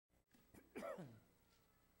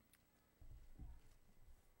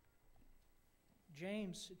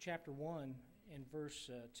James chapter 1 and verse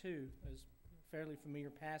 2, is a fairly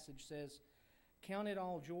familiar passage, says, "Count it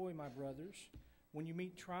all joy, my brothers, when you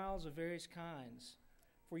meet trials of various kinds.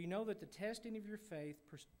 For you know that the testing of your faith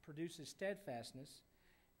produces steadfastness,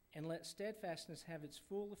 and let steadfastness have its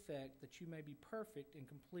full effect, that you may be perfect and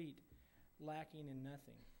complete, lacking in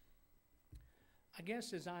nothing." I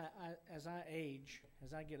guess as I age,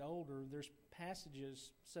 as I get older, there's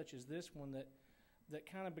passages such as this one that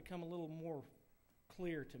kind of become a little more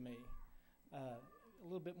clear to me, a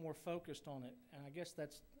little bit more focused on it. And I guess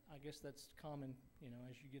that's common,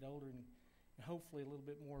 as you get older and hopefully a little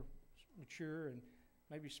bit more mature and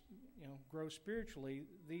maybe grow spiritually.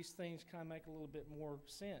 These things kind of make a little bit more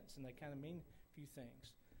sense, and they kind of mean a few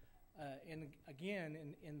things. And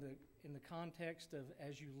again, in the context of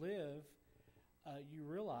as you live, you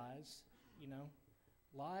realize,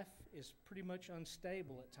 life is pretty much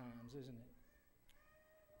unstable at times, isn't it?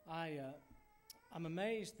 I'm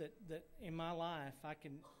amazed that in my life I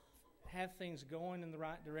can have things going in the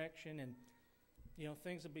right direction, and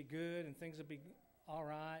things will be good and things will be all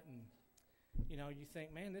right, and you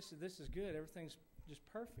think, man, this is good, everything's just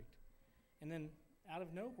perfect, and then out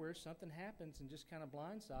of nowhere something happens and just kind of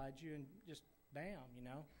blindsides you, and just bam,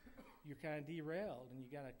 you're kind of derailed, and you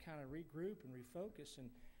got to kind of regroup and refocus. And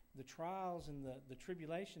the trials and the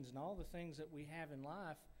tribulations and all the things that we have in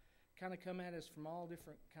life kind of come at us from all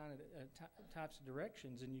different kind of types of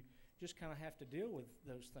directions, and you just kind of have to deal with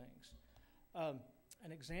those things.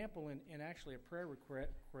 An example in actually a prayer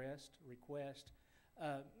request.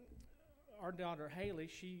 Our daughter Haley,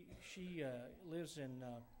 she lives in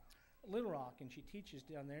Little Rock, and she teaches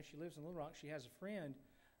down there. She lives in Little Rock. She has a friend,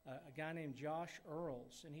 a guy named Josh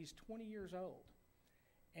Earls, and he's 20 years old.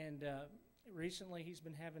 And recently he's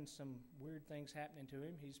been having some weird things happening to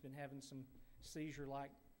him. He's been having some seizure-like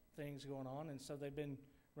things going on, and so they've been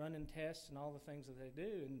running tests and all the things that they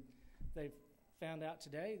do, and they've found out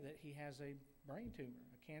today that he has a brain tumor,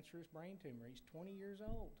 a cancerous brain tumor. He's 20 years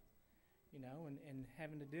old, and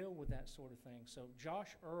having to deal with that sort of thing. So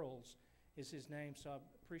Josh Earls is his name, so I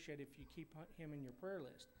appreciate if you keep him in your prayer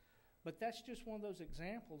list. But that's just one of those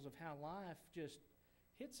examples of how life just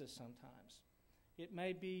hits us sometimes. It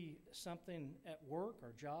may be something at work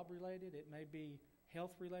or job related. It may be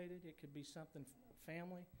health related. It could be something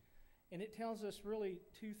family. And it tells us really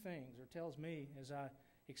two things, or tells me as I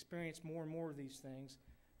experience more and more of these things.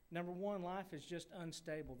 Number one, life is just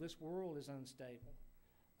unstable. This world is unstable.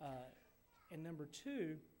 And number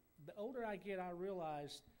two, the older I get, I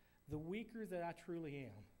realize the weaker that I truly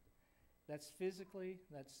am. That's physically,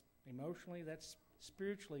 that's emotionally, that's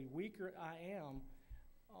spiritually weaker I am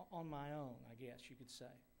on my own, I guess you could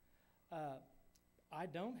say. I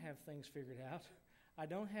don't have things figured out. I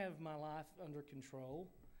don't have my life under control.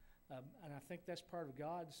 And I think that's part of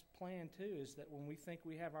God's plan too, is that when we think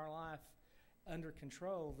we have our life under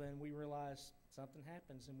control, then we realize something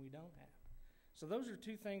happens and we don't have. So those are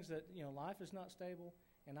two things that, life is not stable,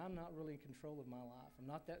 and I'm not really in control of my life. I'm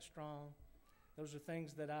not that strong. Those are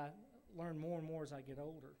things that I learn more and more as I get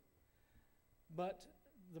older. But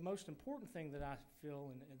the most important thing that I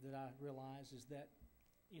feel and that I realize is that,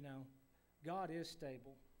 God is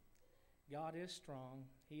stable. God is strong.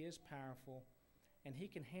 He is powerful. And He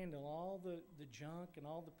can handle all the junk and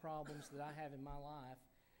all the problems that I have in my life.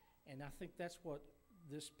 And I think that's what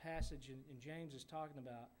this passage in James is talking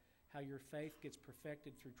about, how your faith gets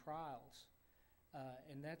perfected through trials.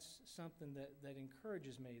 And that's something that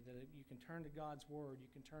encourages me, that you can turn to God's Word, you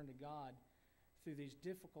can turn to God through these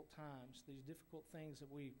difficult times, these difficult things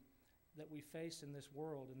that we face in this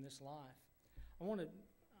world, in this life.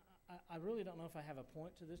 I really don't know if I have a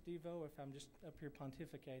point to this, Devo, if I'm just up here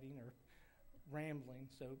pontificating or rambling.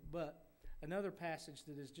 But another passage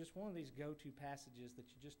that is just one of these go-to passages that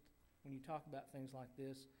you just, when you talk about things like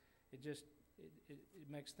this, it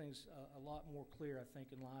makes things a lot more clear, I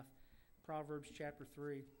think, in life. Proverbs chapter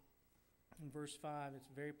 3 and verse 5, it's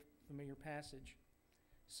a very familiar passage.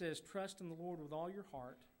 It says, "Trust in the Lord with all your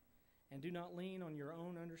heart, and do not lean on your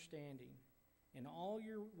own understanding. In all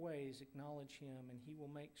your ways acknowledge Him, and He will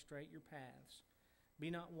make straight your paths. Be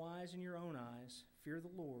not wise in your own eyes. Fear the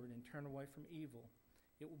Lord, and turn away from evil.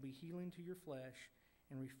 It will be healing to your flesh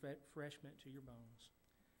and refreshment to your bones."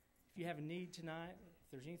 If you have a need tonight, if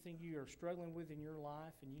there's anything you are struggling with in your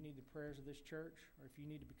life and you need the prayers of this church, or if you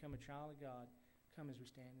need to become a child of God, come as we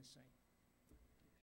stand and sing.